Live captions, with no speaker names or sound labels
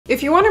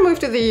If you want to move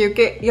to the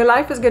UK, your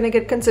life is going to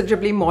get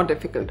considerably more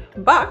difficult,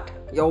 but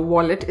your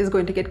wallet is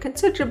going to get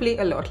considerably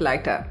a lot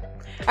lighter.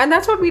 And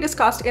that's what we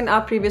discussed in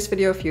our previous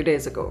video a few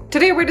days ago.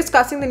 Today we're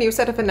discussing the new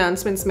set of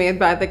announcements made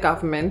by the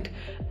government,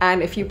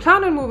 and if you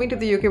plan on moving to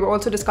the UK, we're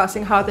also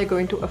discussing how they're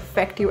going to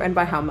affect you and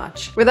by how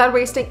much. Without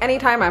wasting any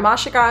time, I'm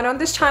Ashika, and on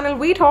this channel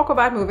we talk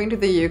about moving to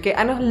the UK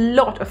and a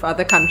lot of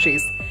other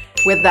countries.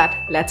 With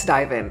that, let's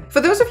dive in.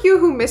 For those of you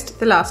who missed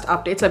the last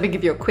updates, let me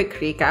give you a quick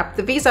recap.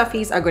 The visa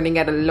fees are going to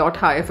get a lot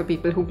higher for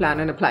people who plan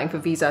on applying for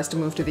visas to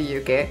move to the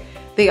UK.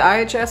 The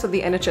IHS or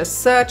the NHS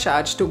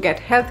surcharge to get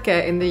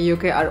healthcare in the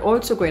UK are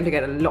also going to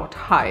get a lot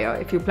higher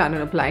if you plan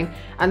on applying,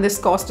 and this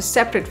cost is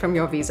separate from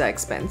your visa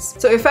expense.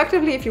 So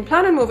effectively, if you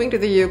plan on moving to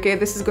the UK,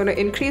 this is going to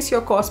increase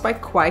your cost by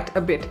quite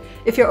a bit.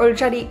 If you're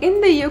already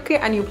in the UK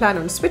and you plan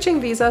on switching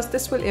visas,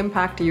 this will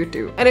impact you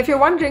too. And if you're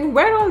wondering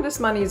where all this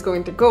money is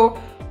going to go,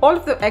 all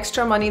of the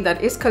extra money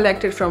that is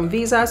collected from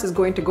visas is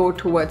going to go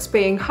towards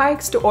paying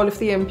hikes to all of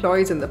the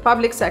employees in the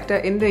public sector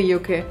in the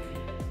UK.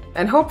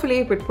 And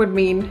hopefully it would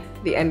mean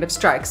the end of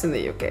strikes in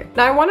the UK.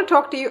 Now I want to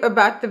talk to you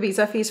about the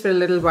visa fees for a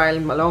little while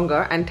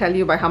longer and tell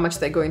you by how much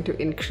they're going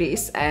to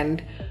increase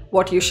and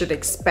what you should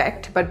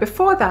expect. But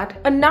before that,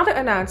 another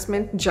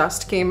announcement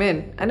just came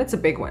in, and it's a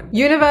big one.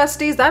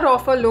 Universities that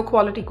offer low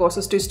quality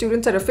courses to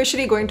students are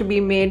officially going to be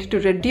made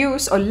to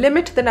reduce or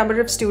limit the number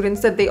of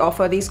students that they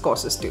offer these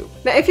courses to.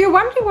 Now if you're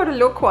wondering what a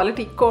low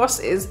quality course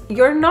is,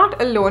 you're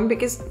not alone,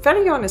 because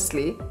very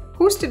honestly,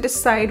 who's to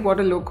decide what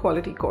a low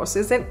quality course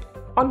is, and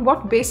on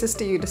what basis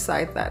do you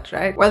decide that,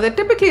 right? Well, they're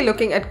typically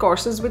looking at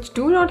courses which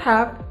do not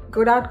have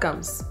good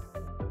outcomes.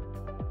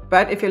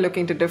 But if you're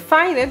looking to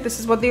define it, this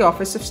is what the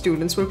Office of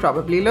Students will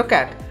probably look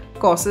at.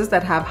 Courses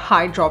that have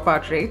high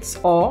dropout rates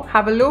or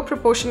have a low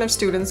proportion of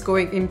students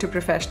going into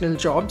professional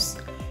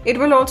jobs. It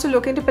will also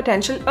look into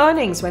potential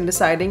earnings when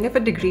deciding if a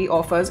degree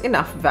offers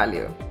enough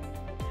value.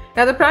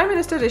 Now, the Prime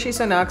Minister Rishi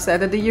Sunak said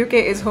that the UK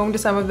is home to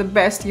some of the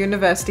best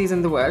universities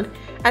in the world,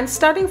 and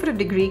studying for a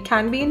degree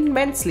can be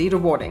immensely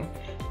rewarding.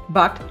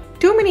 But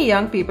too many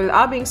young people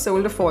are being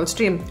sold a false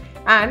dream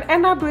and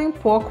end up doing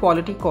poor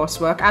quality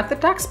coursework at the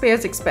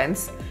taxpayer's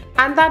expense,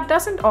 and that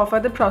doesn't offer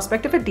the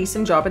prospect of a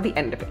decent job at the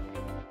end of it.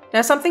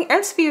 Now, something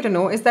else for you to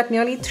know is that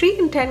nearly 3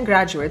 in 10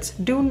 graduates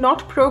do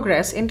not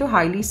progress into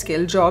highly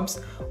skilled jobs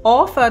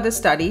or further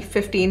study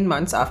 15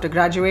 months after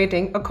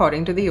graduating,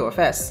 according to the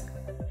OFS.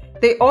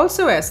 They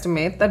also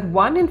estimate that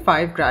 1 in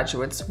 5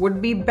 graduates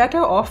would be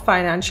better off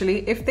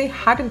financially if they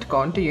hadn't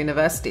gone to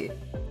university.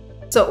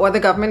 So what the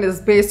government is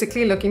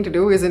basically looking to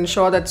do is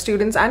ensure that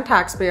students and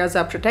taxpayers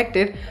are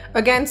protected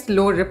against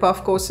low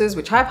rip-off courses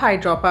which have high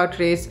dropout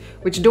rates,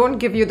 which don't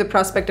give you the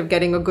prospect of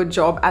getting a good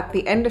job at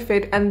the end of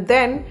it, and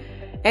then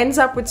ends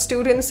up with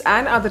students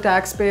and other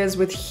taxpayers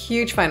with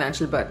huge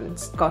financial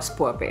burdens, cause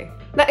poor pay.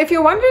 Now, if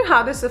you're wondering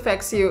how this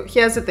affects you,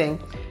 here's the thing.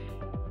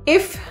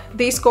 If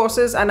these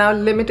courses are now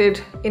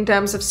limited in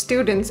terms of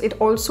students, it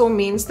also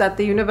means that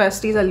the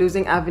universities are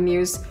losing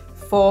avenues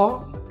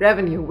for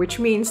revenue, which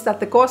means that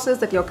the courses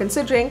that you're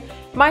considering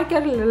might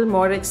get a little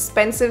more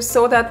expensive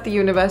so that the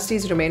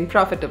universities remain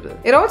profitable.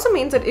 It also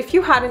means that if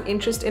you had an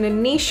interest in a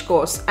niche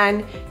course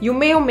and you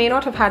may or may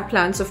not have had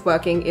plans of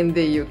working in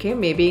the UK,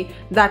 maybe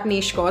that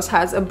niche course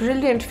has a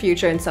brilliant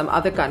future in some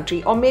other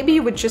country, or maybe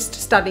you were just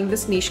studying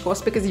this niche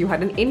course because you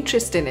had an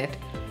interest in it.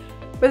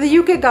 But the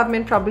UK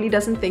government probably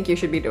doesn't think you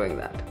should be doing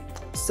that.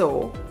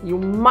 So you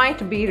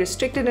might be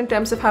restricted in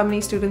terms of how many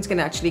students can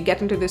actually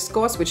get into this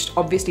course, which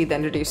obviously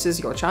then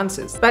reduces your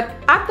chances. But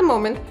at the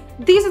moment,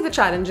 these are the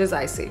challenges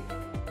I see.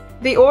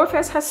 The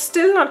OFS has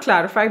still not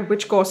clarified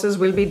which courses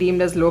will be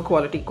deemed as low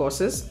quality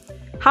courses,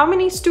 how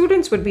many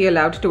students would be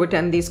allowed to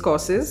attend these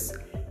courses,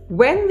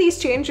 when these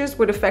changes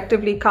would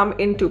effectively come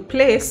into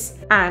place,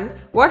 and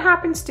what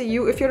happens to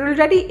you if you're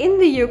already in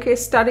the UK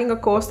studying a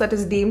course that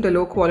is deemed a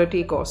low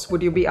quality course.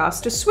 Would you be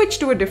asked to switch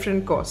to a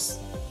different course?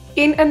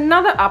 In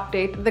another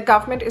update, the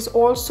government is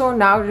also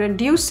now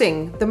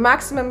reducing the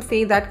maximum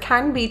fee that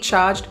can be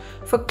charged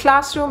for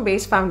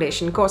classroom-based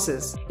foundation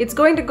courses. It's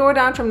going to go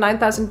down from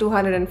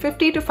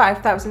 9,250 to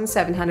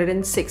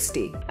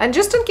 5,760. And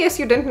just in case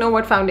you didn't know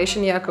what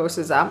foundation year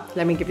courses are,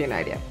 let me give you an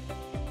idea.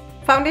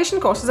 Foundation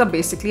courses are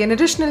basically an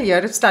additional year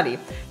of study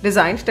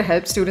designed to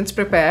help students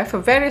prepare for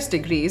various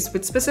degrees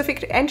with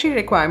specific entry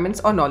requirements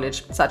or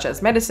knowledge, such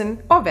as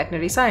medicine or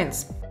veterinary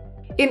science.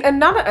 In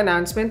another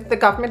announcement, the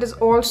government is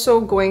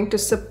also going to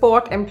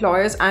support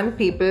employers and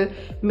people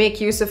make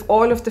use of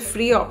all of the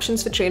free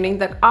options for training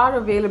that are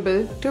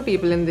available to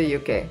people in the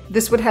UK.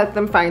 This would help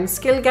them find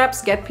skill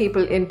gaps, get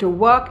people into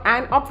work,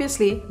 and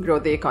obviously grow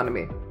the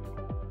economy.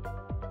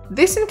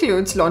 This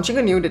includes launching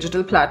a new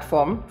digital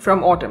platform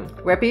from autumn,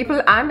 where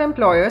people and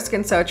employers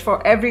can search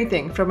for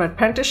everything from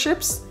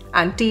apprenticeships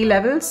and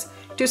T-levels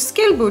to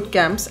skill boot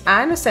camps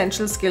and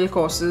essential skill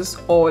courses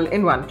all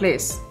in one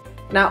place.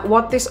 Now,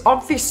 what this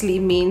obviously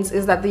means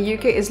is that the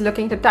UK is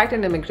looking to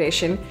tighten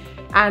immigration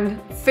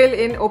and fill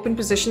in open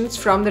positions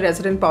from the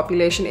resident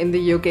population in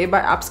the UK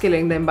by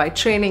upskilling them, by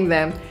training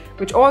them,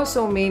 which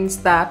also means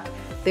that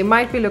they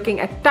might be looking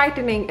at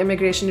tightening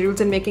immigration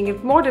rules and making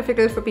it more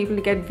difficult for people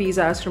to get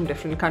visas from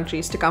different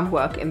countries to come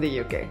work in the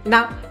UK.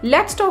 Now,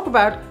 let's talk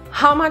about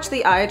how much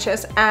the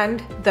IHS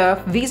and the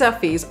visa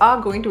fees are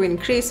going to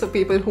increase for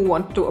people who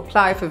want to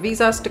apply for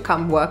visas to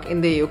come work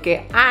in the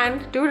UK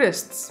and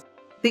tourists.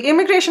 The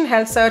immigration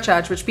health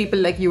surcharge, which people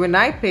like you and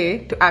I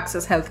pay to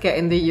access healthcare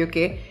in the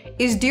UK,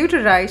 is due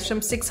to rise from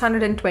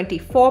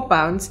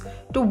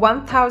 £624 to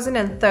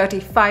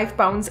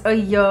 £1,035 a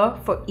year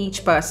for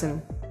each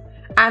person.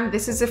 And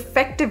this is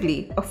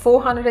effectively a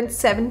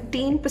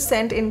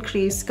 417%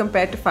 increase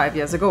compared to 5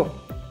 years ago.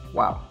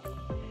 Wow.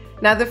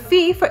 Now, the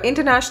fee for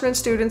international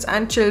students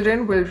and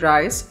children will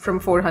rise from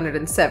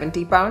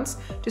 £470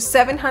 to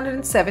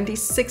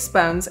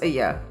 £776 a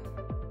year.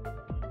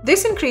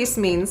 This increase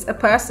means a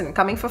person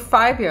coming for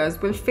 5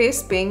 years will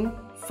face paying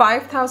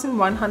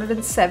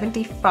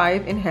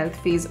 $5,175 in health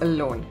fees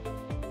alone.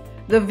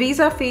 The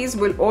visa fees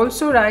will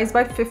also rise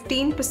by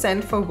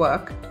 15% for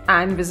work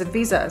and visit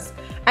visas,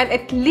 and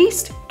at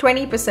least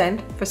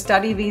 20% for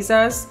study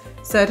visas,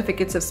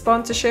 certificates of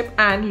sponsorship,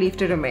 and leave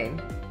to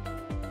remain.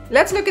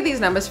 Let's look at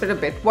these numbers for a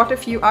bit. What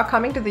if you are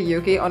coming to the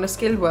UK on a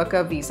skilled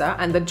worker visa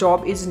and the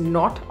job is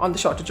not on the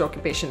shortage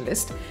occupation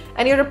list,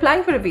 and you're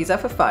applying for a visa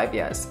for 5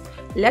 years?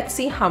 Let's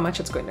see how much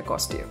it's going to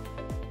cost you.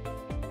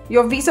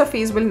 Your visa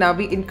fees will now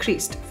be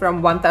increased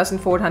from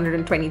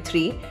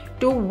 £1,423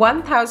 to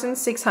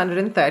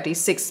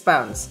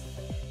 £1,636.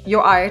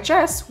 Your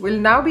IHS will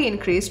now be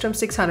increased from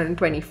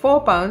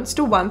 £624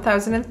 to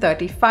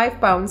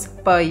 £1,035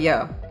 per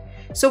year.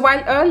 So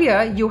while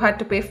earlier you had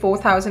to pay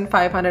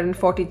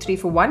 £4,543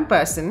 for one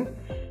person,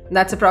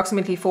 that's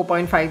approximately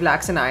 4.5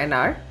 lakhs in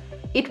INR,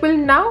 it will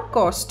now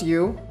cost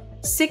you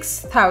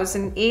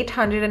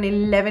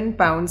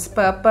 £6,811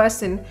 per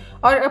person,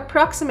 or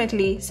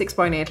approximately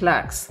 6.8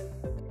 lakhs.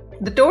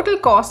 The total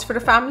cost for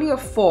a family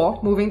of 4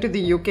 moving to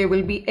the UK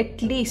will be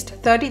at least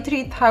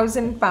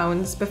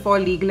 £33,000 before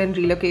legal and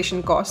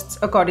relocation costs,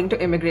 according to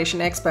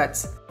immigration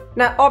experts.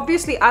 Now,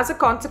 obviously, as a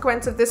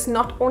consequence of this,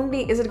 not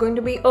only is it going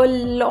to be a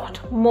lot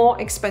more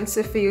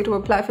expensive for you to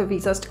apply for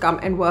visas to come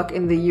and work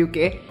in the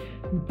UK,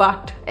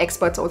 but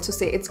experts also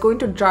say it's going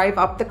to drive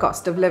up the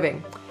cost of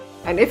living.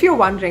 And if you're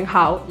wondering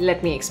how,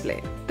 let me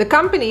explain. The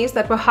companies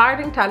that were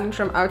hiring talent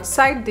from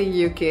outside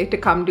the UK to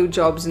come do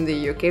jobs in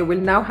the UK will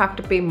now have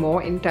to pay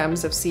more in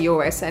terms of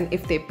COS and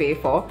if they pay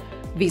for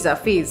visa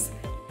fees,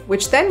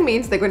 which then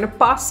means they're going to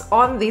pass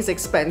on these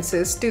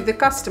expenses to the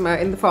customer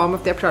in the form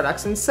of their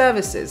products and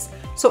services.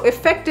 So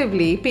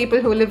effectively, people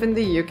who live in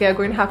the UK are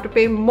going to have to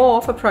pay more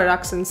for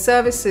products and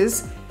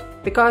services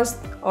because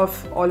of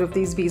all of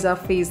these visa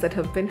fees that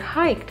have been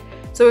hiked.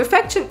 So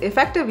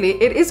effectively,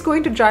 it is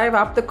going to drive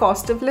up the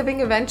cost of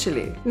living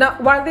eventually. Now,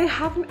 while they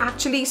haven't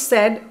actually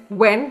said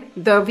when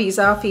the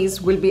visa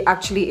fees will be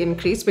actually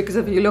increased, because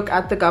if you look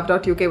at the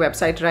gov.uk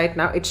website right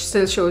now, it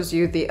still shows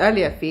you the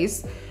earlier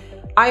fees,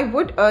 I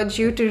would urge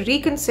you to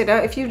reconsider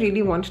if you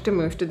really want to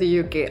move to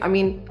the UK. I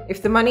mean,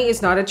 if the money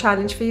is not a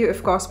challenge for you,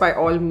 of course, by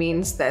all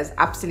means, there's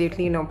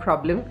absolutely no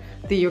problem.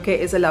 The UK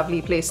is a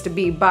lovely place to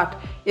be. But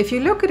if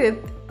you look at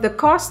it, the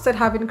costs that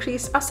have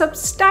increased are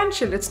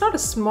substantial. It's not a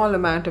small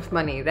amount of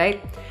money,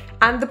 right?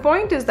 And the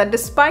point is that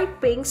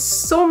despite paying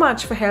so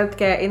much for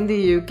healthcare in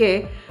the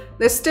UK,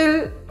 there's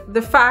still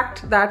the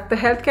fact that the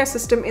healthcare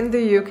system in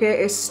the UK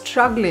is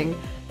struggling.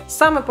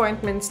 Some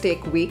appointments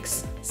take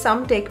weeks,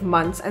 some take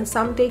months, and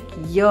some take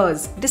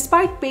years,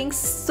 despite paying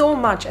so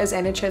much as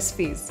NHS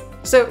fees.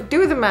 So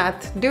do the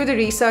math, do the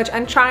research,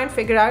 and try and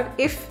figure out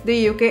if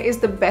the UK is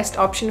the best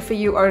option for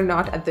you or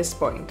not at this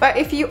point. But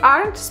if you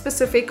aren't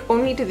specific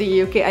only to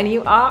the UK and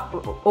you are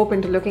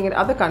open to looking at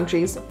other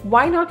countries,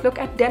 why not look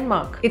at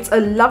Denmark? It's a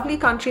lovely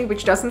country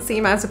which doesn't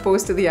seem as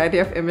opposed to the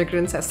idea of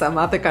immigrants as some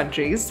other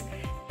countries.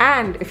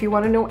 And if you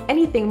want to know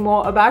anything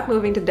more about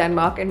moving to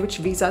Denmark and which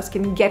visas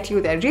can get you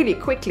there really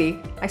quickly,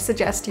 I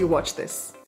suggest you watch this.